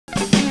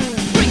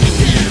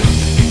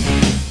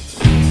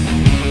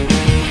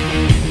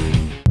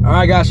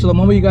Alright guys, so the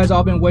moment you guys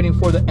all been waiting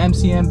for, the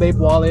MCM Vape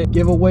Wallet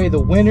giveaway. The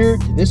winner,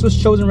 this was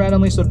chosen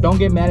randomly, so don't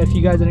get mad if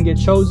you guys didn't get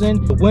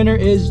chosen. The winner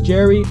is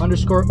Jerry_OBSS.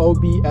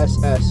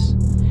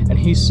 And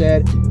he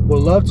said,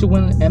 would love to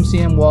win an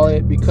MCM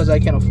wallet because I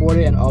can afford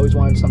it and always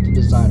wanted something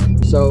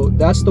designer. So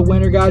that's the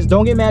winner, guys.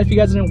 Don't get mad if you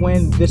guys didn't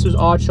win. This was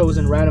all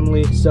chosen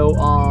randomly. So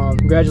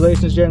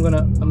congratulations, Jerry.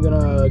 I'm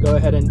gonna go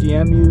ahead and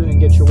DM you and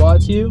get your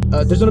wallet to you.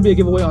 There's gonna be a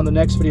giveaway on the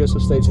next video, so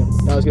stay tuned.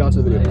 Now let's get on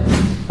to the video.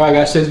 All right,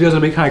 guys, so this video's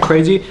gonna be kind of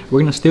crazy. We're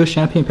gonna steal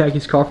Champagne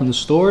Packy's car from the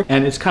store,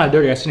 and it's kind of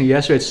dirty. I seen it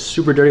yesterday. It's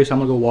super dirty, so I'm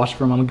gonna go wash it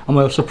for him. I'm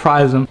gonna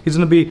surprise him. He's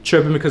gonna be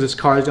tripping because his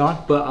car is gone,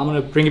 but I'm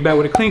gonna bring it back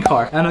with a clean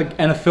car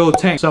and a filled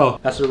tank. So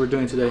that's what we're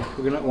doing today.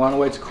 We're on our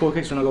way to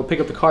Coolkicks. We're gonna go pick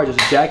up the car, just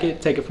jack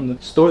it, take it from the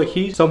store, the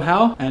keys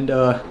somehow, and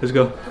let's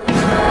go.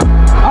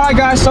 All right,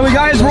 guys, so we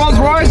got his Rolls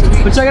Royce,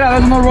 but check it out,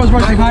 there's no Rolls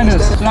Royce behind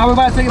us. So now we're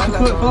about to take it to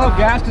fill up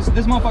gas, because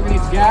this motherfucker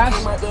needs gas,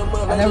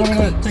 and then we're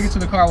gonna take it to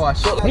the car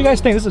wash. What do you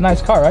guys think? This is a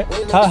nice car, right?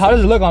 How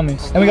does it look on me?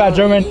 And we got a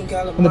German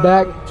in the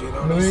back,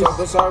 Luis,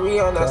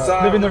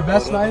 living their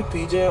best life,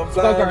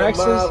 fuck our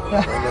exes. All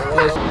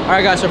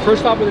right, guys, so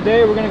first stop of the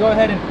day, we're gonna go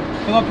ahead and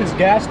fill up his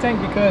gas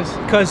tank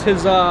because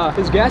his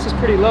gas is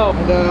pretty low,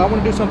 and I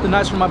want to do something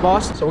nice for my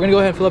boss. So we're gonna go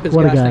ahead and fill up his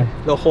gas tank,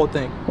 the whole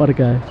thing. What a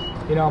guy!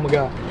 You know I'm a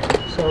guy.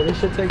 So this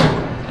should take.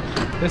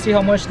 Let's see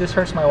how much this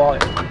hurts my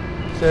wallet.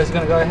 So it's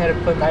gonna go ahead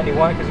and put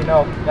 91 because you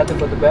know nothing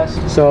but the best.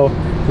 So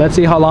let's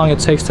see how long it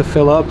takes to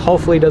fill up.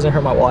 Hopefully it doesn't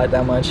hurt my wallet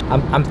that much.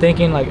 I'm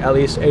thinking like at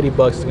least 80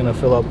 bucks is gonna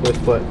fill up with,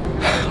 but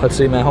let's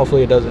see, man.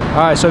 Hopefully it doesn't. All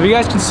right, so if you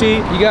guys can see,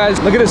 you guys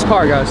look at this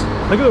car, guys.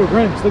 Look at the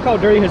rims. Look how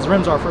dirty his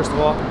rims are. First of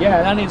all,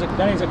 yeah, that needs a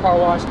car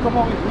wash. Come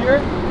over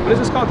here. What is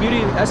this called?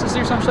 Beauty Essence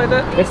or something like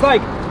that? It's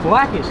like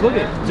blackish. Look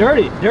at it.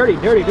 Dirty.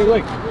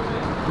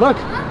 Look.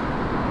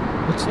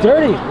 It's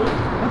dirty.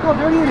 Look how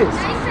dirty it is.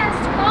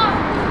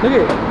 Look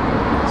at it.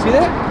 See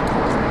that?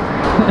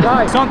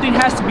 Guys, something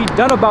has to be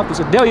done about this.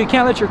 Adele, you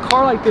can't let your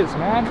car like this,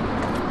 man.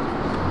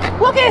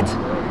 Look it.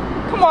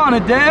 Come on,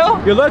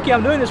 Adele. You're lucky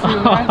I'm doing this for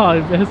you,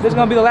 man. This is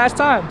gonna be the last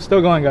time.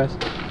 Still going, guys.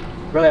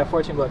 Really at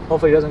 14 bucks.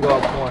 Hopefully it doesn't go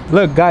up more.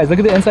 Look, guys, look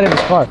at the inside of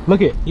his car.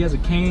 Look it. He has a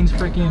Cane's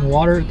freaking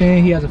water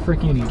thing. He has a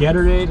freaking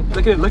Gatorade.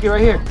 Look at it. Look at it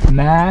right here.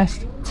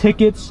 Mask,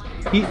 tickets.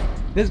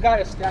 This guy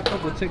is stacked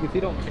up with tickets.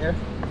 He don't care.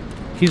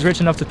 He's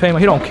rich enough to pay him.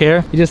 He don't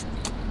care. He just,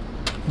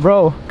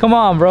 bro, come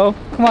on, bro.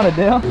 Come on,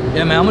 Adele.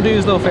 Yeah, man, I'm gonna do you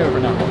this little favor for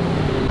now.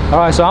 All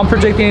right, so I'm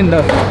predicting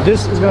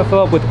this is gonna fill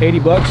up with 80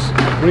 bucks.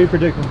 What are you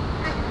predicting?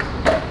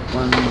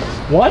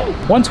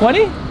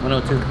 120?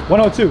 102.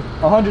 102.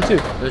 102.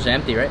 It was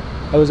empty, right?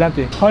 It was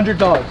empty.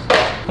 $100.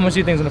 How much do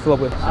you think it's gonna fill up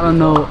with? I don't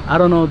know. I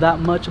don't know that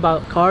much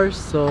about cars,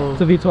 so.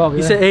 It's a V12.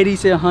 You said 80, you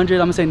said 100.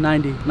 I'm gonna say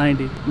 90.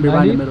 90. Be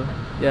right in the middle.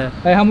 Yeah.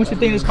 Hey, how much do you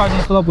think this car's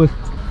gonna fill up with?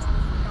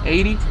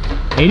 80.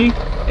 80?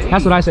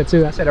 That's what I said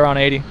too. I said around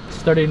 80. It's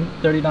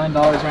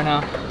 $39 right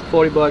now.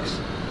 40 bucks.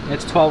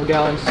 It's 12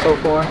 gallons so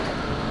far.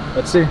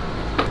 Let's see.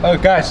 Oh,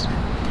 guys.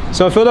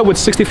 So it filled up with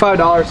 $65.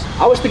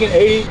 I was thinking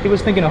 80. He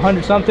was thinking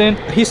 100 something.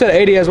 He said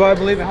 80 as well, I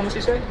believe. And how much did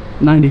he say?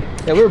 90.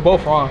 Yeah, we were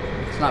both wrong.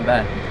 It's not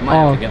bad. You might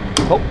have to get one.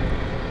 Oh.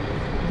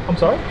 I'm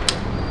sorry?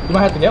 You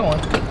might have to get one.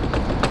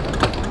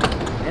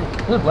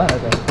 There's a blend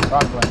right there.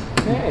 Wrong blend.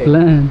 Hey.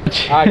 Blend.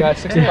 Alright, guys,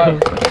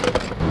 65.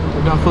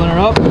 We're done filling her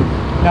up.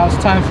 Now it's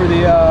time for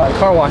the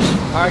car wash.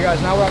 All right,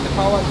 guys, now we're at the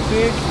car wash.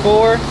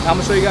 4. I'm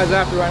gonna show you guys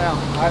after right now.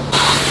 All right.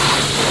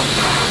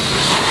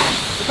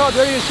 Look how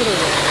dirty this shit is.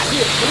 See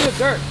it? Look at the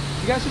dirt.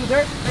 You guys see the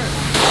dirt?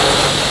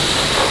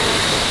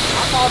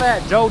 I call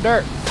that Joe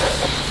Dirt.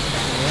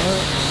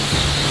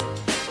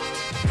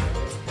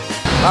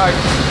 All right,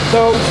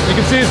 so you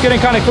can see it's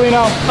getting kind of clean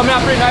out. Coming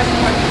out pretty nice.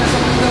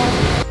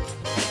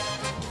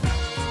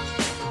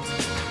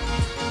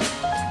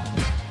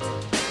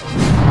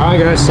 Alright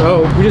guys,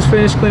 so we just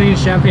finished cleaning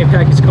Champagne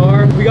Packy's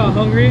car. We got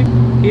hungry.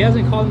 He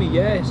hasn't called me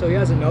yet, so he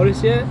hasn't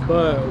noticed yet,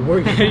 but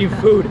we're getting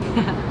food.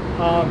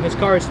 His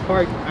car is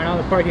parked right now in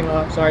the parking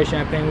lot. Sorry,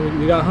 Champagne,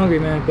 we got hungry,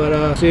 man. But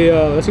let's see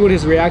what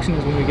his reaction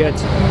is when we give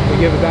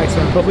it back to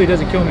him. Hopefully he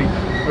doesn't kill me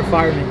or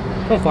fire me.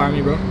 Don't fire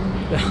me, bro.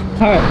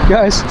 Alright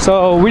guys,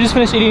 so we just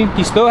finished eating.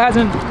 He still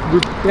hasn't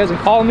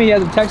called me, he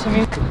hasn't texted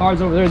me. The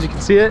car's over there as you can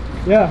see it.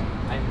 Yeah.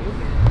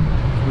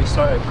 We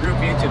start a group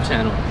YouTube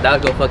channel. That'll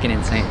go fucking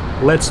insane.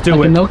 Let's do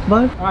like it.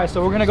 All right,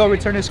 so we're gonna go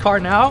return his car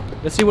now.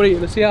 Let's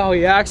see how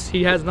he acts.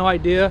 He has no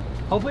idea.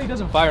 Hopefully he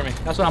doesn't fire me.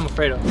 That's what I'm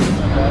afraid of.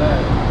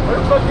 Where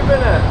the fuck you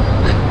been at?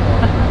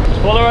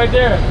 Pull it right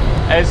there.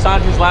 Hey,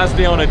 Sanji's last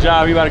day on the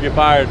job. You about to get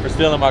fired for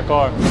stealing my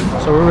car.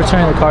 So we're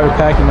returning the car to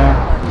Packy, man.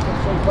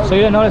 So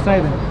you didn't notice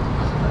anything?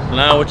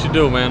 Now what you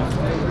do, man?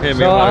 Hit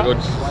me. I'm gonna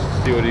go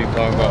see what he's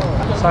talking about.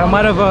 So I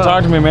might have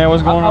talk to me, man.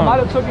 What's going on? I might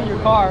have taken your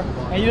car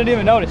and you didn't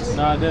even notice.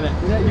 No, I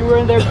didn't. You were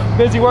in there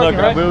busy working,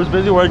 Look, right? I was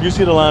busy working. You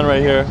see the line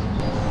right here.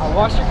 I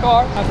washed your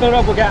car. I filled it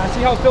up with gas. I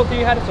see how filthy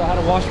you had it, so I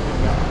had to wash it. You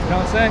know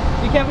what I'm saying?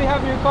 You can't be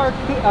having your car.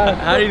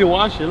 How do you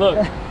wash it? Look.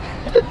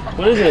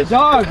 What is this?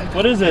 Dog.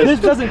 What is this? This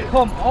doesn't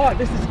come on.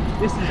 This is.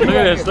 Look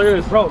at this. Look at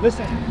this, bro.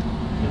 Listen.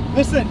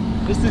 This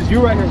is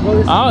you right here,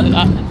 bro.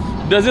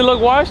 Does it look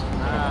washed?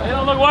 It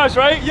don't look washed,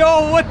 right?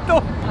 Yo, what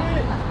the?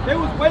 It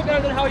was way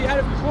better than how you had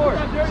it before.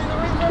 How dirty the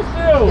rims are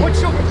still.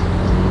 What's your...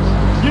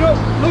 You know,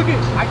 look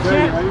at, I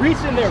can't reach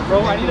in there,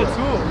 bro. I need a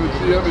tool.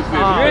 You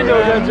ain't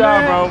doing a good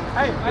job, bro.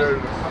 Hey, I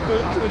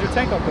put your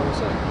tank up though. What's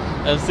up?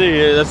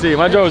 Let's see.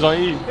 My Joe's on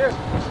E. Here,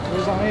 it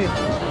was on E.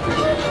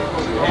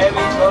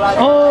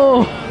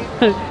 Oh,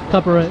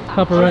 copyright.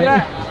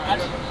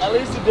 At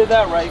least you did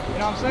that right. You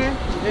know what I'm saying?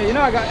 Yeah, you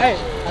know I got. Hey,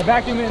 I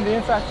vacuumed in the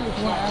inside too. If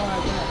you want to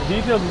analyze that. The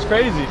details is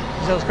crazy.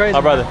 Details crazy.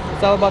 My brother. Man.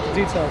 It's all about the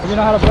details. You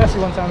know how to bless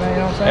you one time, man. You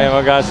know what I'm saying? Hey,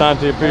 my guy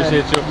Santi,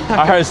 appreciate you.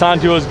 I heard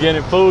Santi was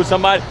getting food.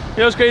 Somebody, you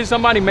know what's crazy?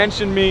 Somebody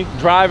mentioned me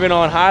driving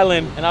on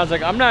Highland, and I was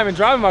like, I'm not even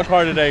driving my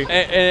car today.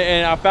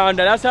 And I found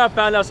out, that's how I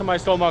found out somebody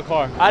stole my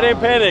car. I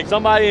didn't panic.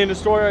 Somebody in the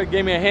store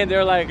gave me a hint. They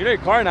were like, your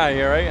car not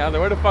here, right? I was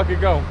like, where the fuck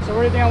it go? So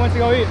where do you think I went to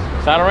go eat?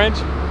 Saddle Ranch?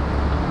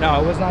 No,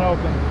 it was not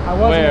open. I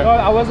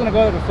wasn't gonna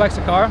go to flex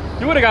a car.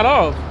 You would have got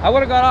off. I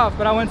would have got off,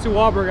 but I went to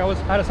Wahlberg.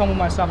 I had someone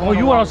myself. Oh,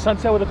 you went on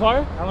Sunset with the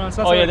car? I went on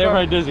Sunset. Oh yeah, with they were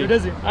car. very dizzy. They're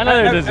dizzy. I know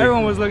they're dizzy.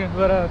 Everyone was looking,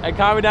 but Hey,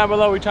 comment down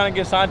below. We're trying to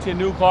get Santi a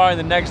new car in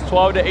the next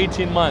 12 to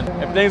 18 months.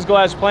 If things go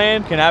as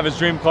planned, can have his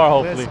dream car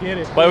hopefully. Let's get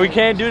it. But we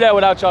can't do that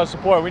without y'all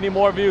support. We need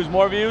more views,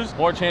 more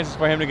chances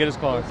for him to get his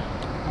car.